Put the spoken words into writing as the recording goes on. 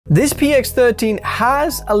This PX13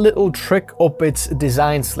 has a little trick up its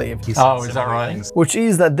design sleeve. Oh, is that right? Which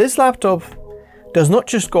is that this laptop does not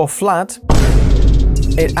just go flat,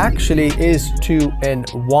 it actually is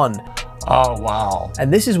 2-in-1. Oh, wow.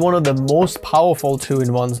 And this is one of the most powerful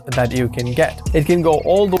 2-in-1s that you can get. It can go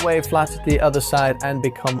all the way flat to the other side and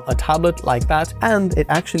become a tablet like that. And it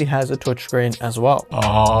actually has a touchscreen as well.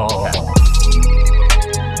 Oh.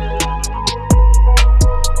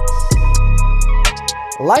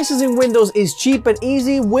 Licensing Windows is cheap and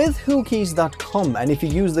easy with whokeys.com. And if you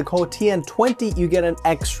use the code TN20, you get an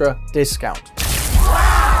extra discount.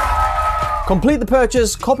 Complete the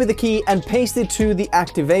purchase, copy the key, and paste it to the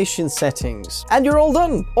activation settings. And you're all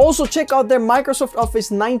done. Also, check out their Microsoft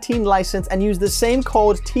Office 19 license and use the same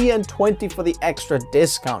code TN20 for the extra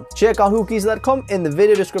discount. Check out whokeys.com in the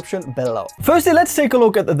video description below. Firstly, let's take a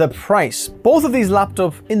look at the price. Both of these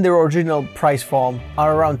laptops in their original price form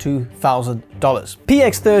are around $2,000.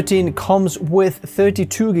 PX13 comes with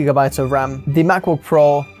 32 gigabytes of RAM. The MacBook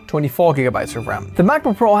Pro 24 gigabytes of RAM. The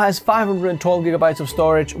MacBook Pro has 512 gigabytes of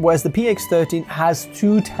storage, whereas the PX13 has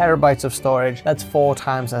 2 terabytes of storage. That's 4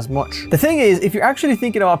 times as much. The thing is, if you're actually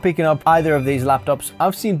thinking about picking up either of these laptops,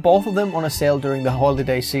 I've seen both of them on a sale during the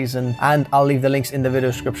holiday season, and I'll leave the links in the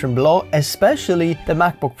video description below, especially the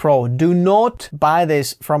MacBook Pro. Do not buy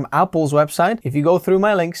this from Apple's website. If you go through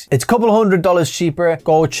my links, it's a couple $100 cheaper.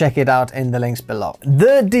 Go check it out in the links below.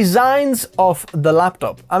 The designs of the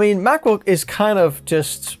laptop. I mean, MacBook is kind of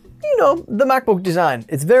just, you know, the MacBook design.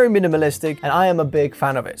 It's very minimalistic and I am a big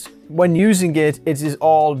fan of it. When using it, it is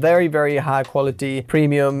all very, very high quality,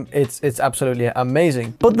 premium. It's absolutely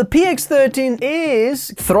amazing. But the PX13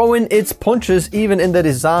 is throwing its punches even in the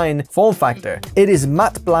design form factor. It is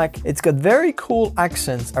matte black. It's got very cool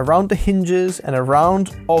accents around the hinges and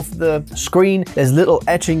around of the screen. There's little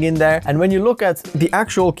etching in there. And when you look at the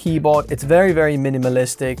actual keyboard, it's very, very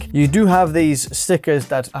minimalistic. You do have these stickers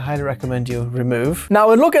that I highly recommend you remove. Now,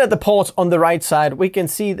 when looking at the ports on the right side, we can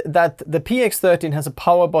see that the PX13 has a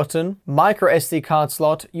power button, micro SD card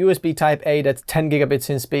slot, USB type A that's 10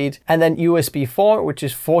 gigabits in speed, and then USB 4, which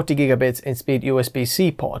is 40 gigabits in speed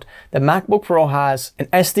USB-C port. The MacBook Pro has an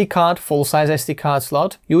SD card, full-size SD card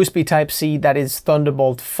slot, USB type C that is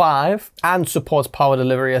Thunderbolt 5 and supports power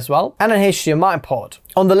delivery as well, and an HDMI port.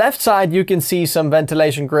 On the left side, you can see some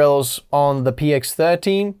ventilation grills on the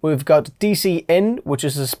PX13. We've got DC in, which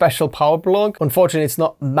is a special power plug. Unfortunately, it's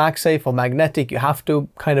not MagSafe or magnetic. You have to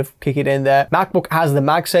kind of kick it in there. MacBook has the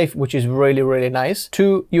MagSafe, which is really, really nice.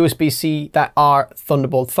 2 USB-C that are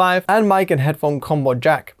Thunderbolt 5 and mic and headphone combo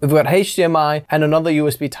jack. We've got HDMI and another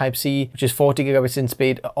USB type C, which is 40 gigabits in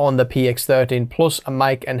speed on the PX13, plus a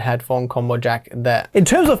mic and headphone combo jack there. In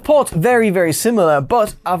terms of ports, very, very similar,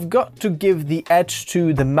 but I've got to give the edge to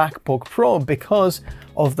the MacBook Pro because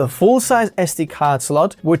of the full-size SD card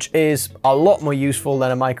slot, which is a lot more useful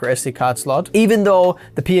than a micro SD card slot. Even though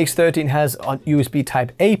the PX13 has a USB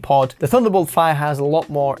type A port, the Thunderbolt 5 has a lot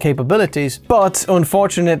more capabilities, but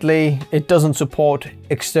unfortunately it doesn't support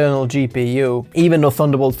external GPU, even though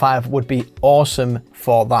Thunderbolt 5 would be awesome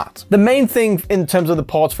for that. The main thing in terms of the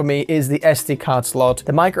ports for me is the SD card slot.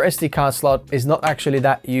 The micro SD card slot is not actually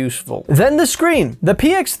that useful. Then the screen. The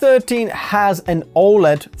PX13 has an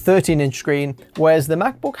OLED 13-inch screen, whereas the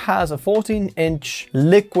MacBook has a 14-inch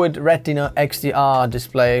liquid retina XDR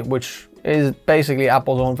display, which is basically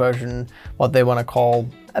Apple's own version, what they want to call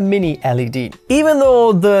a mini LED. Even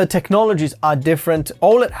though the technologies are different,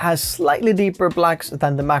 OLED has slightly deeper blacks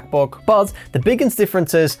than the MacBook, but the biggest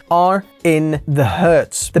differences are in the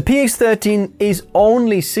hertz. The PX13 is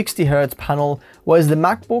only 60 hertz panel, whereas the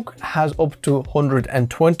MacBook has up to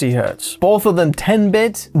 120 hertz. Both of them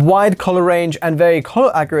 10-bit, wide color range and very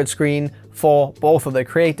color accurate screen for both of the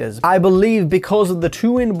creators. I believe because of the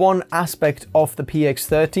 2-in-1 aspect of the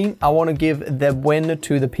PX13, I want to give the win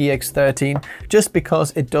to the PX13 just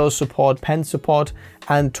because it does support pen support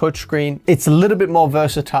and touchscreen. It's a little bit more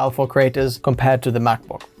versatile for creators compared to the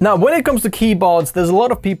MacBook. Now, when it comes to keyboards, there's a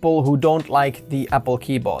lot of people who don't like the Apple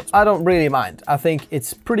keyboards. I don't really mind. I think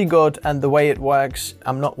it's pretty good, and the way it works,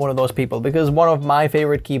 I'm not one of those people, because one of my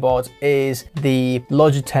favorite keyboards is the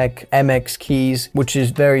Logitech MX keys, which is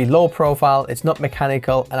very low profile. It's not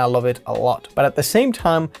mechanical, and I love it a lot. But at the same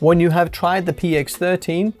time, when you have tried the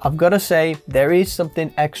PX13, I've got to say there is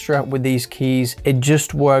something extra with these keys. It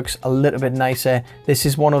just works a little bit nicer. This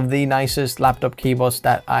is one of the nicest laptop keyboards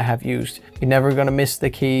that I have used. You're never gonna miss the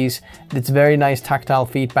keys. It's very nice tactile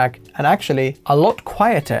feedback and actually a lot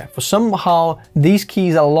quieter. For somehow, these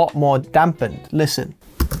keys are a lot more dampened. Listen.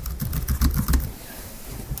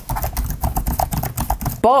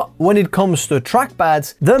 But when it comes to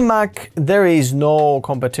trackpads, the Mac, there is no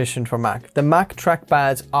competition for Mac. The Mac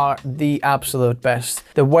trackpads are the absolute best.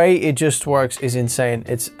 The way it just works is insane.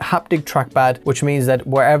 It's haptic trackpad, which means that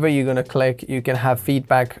wherever you're gonna click, you can have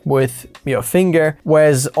feedback with your finger.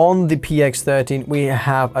 Whereas on the PX13, we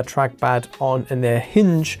have a trackpad on the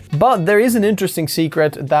hinge. But there is an interesting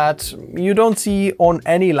secret that you don't see on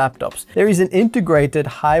any laptops. There is an integrated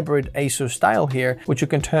hybrid Asus style here, which you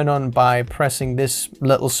can turn on by pressing this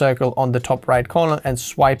little circle on the top right corner and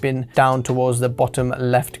swiping down towards the bottom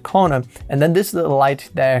left corner. And then this little light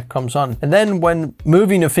there comes on. And then when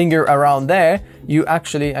moving your finger around there, you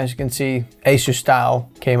actually, as you can see, Asus style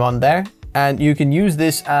came on there. And you can use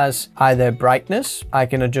this as either brightness. I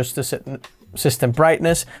can adjust the system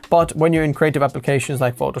brightness, but when you're in creative applications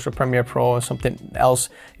like Photoshop, Premiere Pro or something else,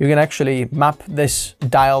 you can actually map this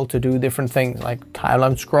dial to do different things like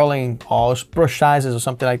timeline scrolling or brush sizes or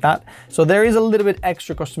something like that. So there is a little bit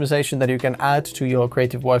extra customization that you can add to your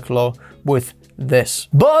creative workflow with this.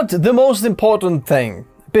 But the most important thing,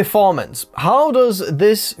 performance. How does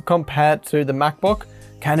this compare to the MacBook?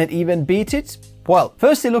 Can it even beat it? Well,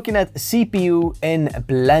 firstly, looking at CPU in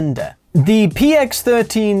Blender. The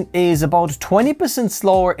PX13 is about 20%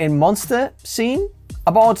 slower in monster scene,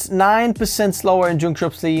 about 9% slower in junk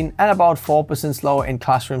shop scene, and about 4% slower in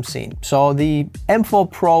classroom scene. So the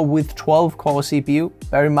M4 Pro with 12-core CPU,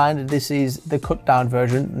 bear in mind that this is the cut down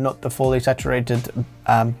version, not the fully saturated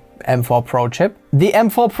M4 Pro chip. The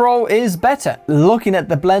M4 Pro is better. Looking at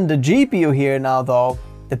the Blender GPU here now though,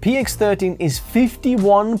 the PX13 is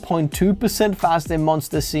 51.2% faster in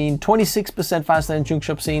monster scene, 26% faster in junk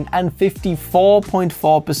shop scene, and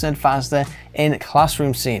 54.4% faster in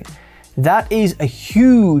classroom scene. That is a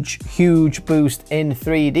huge, huge boost in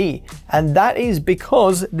 3D. And that is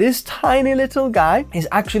because this tiny little guy is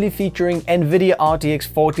actually featuring NVIDIA RTX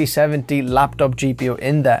 4070 laptop GPU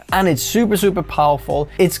in there. And it's super, super powerful.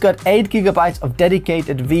 It's got 8 GB of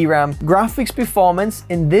dedicated VRAM. Graphics performance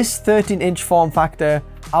in this 13-inch form factor,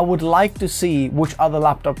 I would like to see which other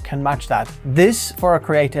laptop can match that. This, for a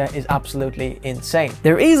creator, is absolutely insane.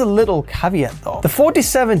 There is a little caveat though. The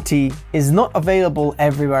 4070 is not available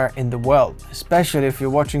everywhere in the world, especially if you're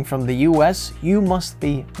watching from the US, you must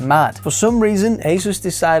be mad. For some reason, Asus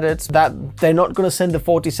decided that they're not gonna send the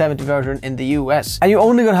 4070 version in the US, and you're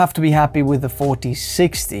only gonna have to be happy with the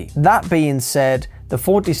 4060. That being said, the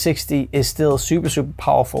 4060 is still super, super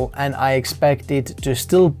powerful, and I expect it to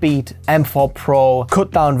still beat M4 Pro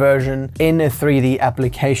cut down version in 3D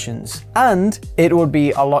applications. And it would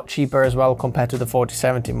be a lot cheaper as well compared to the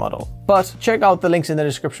 4070 model. But check out the links in the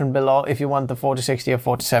description below if you want the 4060 or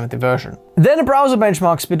 4070 version. Then a browser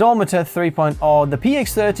benchmark, Speedometer 3.0, the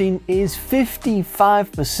PX13 is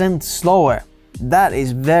 55% slower. That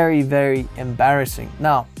is very, very embarrassing.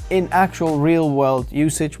 Now, in actual real world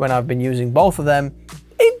usage, when I've been using both of them,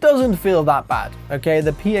 it doesn't feel that bad, okay?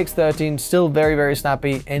 The PX13 still very, very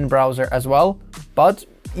snappy in browser as well, but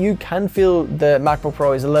you can feel the MacBook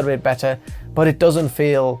Pro is a little bit better, but it doesn't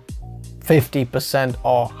feel 50%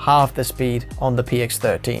 or half the speed on the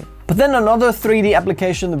PX13. But then another 3D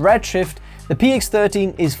application, Redshift, the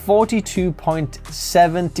PX13 is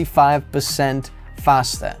 42.75%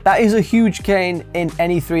 faster. That is a huge gain in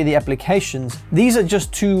any 3D applications. These are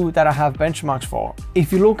just two that I have benchmarks for.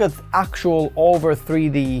 If you look at actual over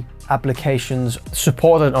 3D applications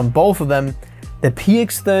supported on both of them, the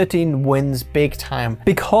PX13 wins big time.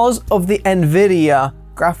 Because of the NVIDIA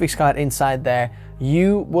graphics card inside there,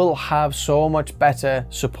 you will have so much better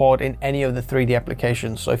support in any of the 3D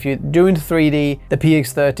applications. So if you're doing 3D, the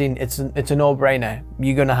PX13, it's a no-brainer.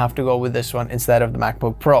 You're gonna have to go with this one instead of the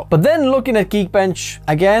MacBook Pro. But then looking at Geekbench,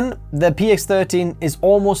 again, the PX13 is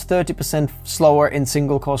almost 30% slower in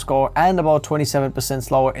single core score and about 27%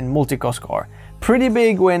 slower in multi-core score. Pretty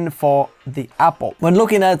big win for the Apple. When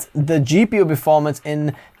looking at the GPU performance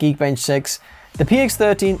in Geekbench 6, the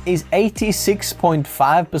PX13 is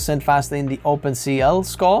 86.5% faster in the OpenCL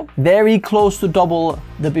score, very close to double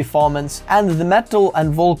the performance, and the Metal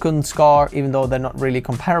and Vulkan score, even though they're not really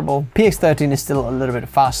comparable, PX13 is still a little bit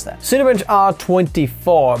faster. Cinebench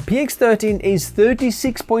R24, PX13 is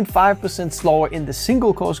 36.5% slower in the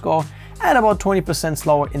single core score and about 20%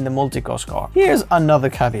 slower in the multi-core score. Here's another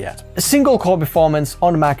caveat. Single core performance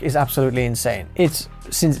on Mac is absolutely insane. It's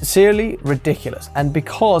sincerely ridiculous, and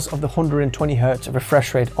because of the 120 Hz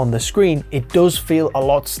refresh rate on the screen, it does feel a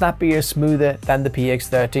lot snappier, smoother than the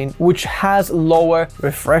PX13, which has lower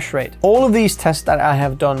refresh rate. All of these tests that I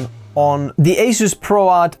have done on the Asus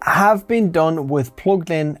ProArt have been done with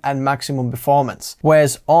plugged in and maximum performance,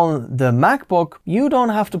 whereas on the MacBook, you don't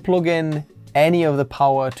have to plug in any of the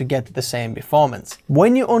power to get the same performance.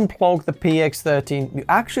 When you unplug the PX13, you're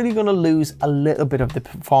actually going to lose a little bit of the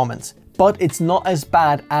performance, but it's not as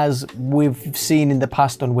bad as we've seen in the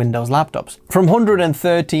past on Windows laptops. From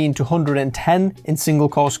 113 to 110 in single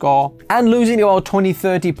core score, and losing about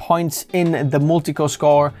 20-30 points in the multi-core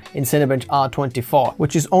score in Cinebench R24,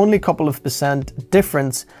 which is only a couple of %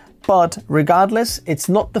 difference, but regardless, it's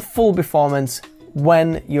not the full performance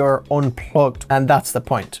when you're unplugged, and that's the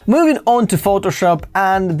point. Moving on to Photoshop,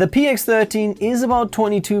 and the PX13 is about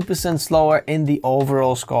 22% slower in the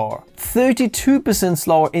overall score, 32%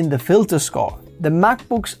 slower in the filter score. The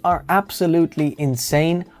MacBooks are absolutely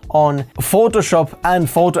insane on Photoshop and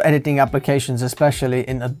photo editing applications, especially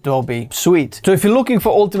in Adobe Suite. So if you're looking for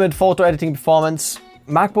ultimate photo editing performance,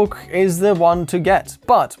 MacBook is the one to get.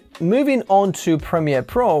 But moving on to Premiere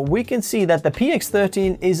Pro, we can see that the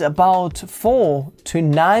PX13 is about 4 to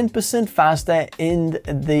 9% faster in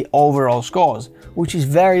the overall scores, which is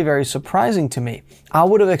very, very surprising to me. I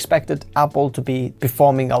would have expected Apple to be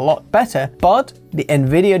performing a lot better, but the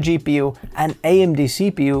NVIDIA GPU and AMD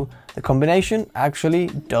CPU, the combination actually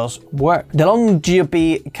does work. The long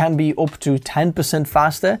GOP can be up to 10%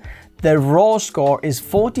 faster. The raw score is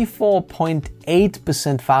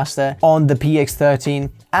 44.8% faster on the PX13,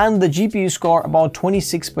 and the GPU score about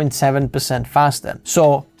 26.7% faster.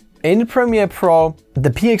 So in Premiere Pro, the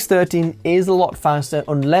PX13 is a lot faster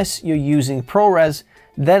unless you're using ProRes.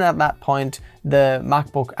 Then at that point, the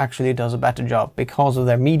MacBook actually does a better job because of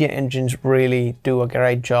their media engines really do a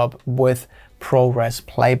great job with ProRes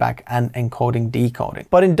playback and encoding decoding.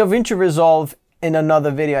 But in DaVinci Resolve, in another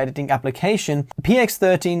video editing application,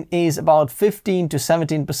 PX13 is about 15 to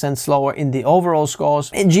 17% slower in the overall scores.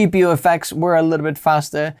 In GPU effects, we're a little bit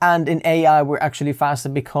faster, and in AI, we're actually faster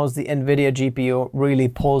because the NVIDIA GPU really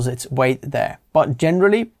pulls its weight there. But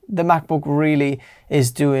generally, the MacBook really is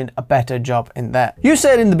doing a better job in that. You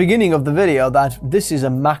said in the beginning of the video that this is a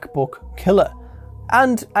MacBook killer.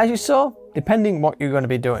 And as you saw, depending what you're going to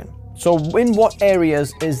be doing. So in what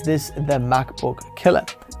areas is this the MacBook killer?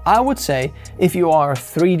 I would say if you are a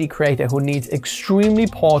 3D creator who needs extremely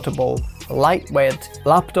portable, lightweight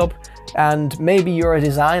laptop, and maybe you're a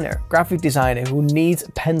designer, graphic designer who needs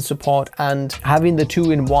pen support and having the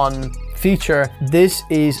 2-in-1 feature, this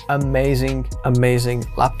is amazing, amazing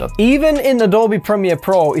laptop. Even in Adobe Premiere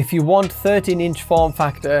Pro, if you want 13-inch form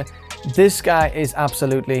factor, this guy is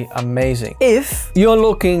absolutely amazing. If you're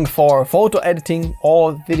looking for photo editing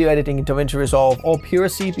or video editing in DaVinci Resolve or pure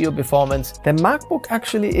CPU performance, the MacBook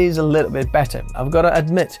actually is a little bit better. I've got to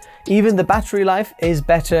admit, even the battery life is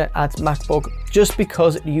better at MacBook just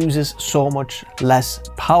because it uses so much less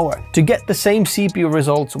power. To get the same CPU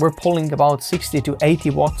results, we're pulling about 60 to 80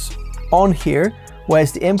 watts on here,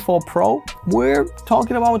 whereas the M4 Pro, we're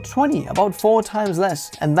talking about 20, about 4 times less.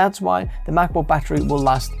 And that's why the MacBook battery will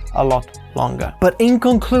last a lot longer. But in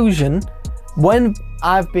conclusion, when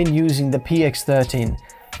I've been using the PX13,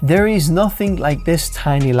 there is nothing like this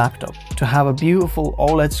tiny laptop to have a beautiful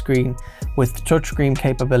OLED screen with touchscreen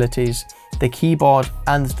capabilities, the keyboard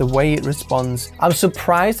and the way it responds. I'm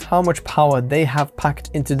surprised how much power they have packed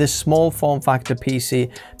into this small form factor PC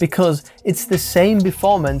because it's the same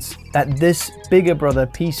performance that this bigger brother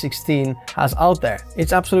P16 has out there.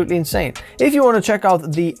 It's absolutely insane. If you want to check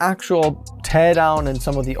out the actual teardown and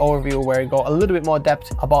some of the overview where I go a little bit more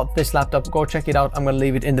depth about this laptop, go check it out. I'm going to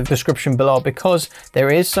leave it in the description below because there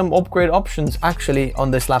is some upgrade options actually on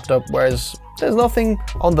this laptop, whereas there's nothing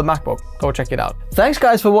on the MacBook. Go check it out. Thanks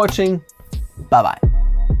guys for watching. Bye bye.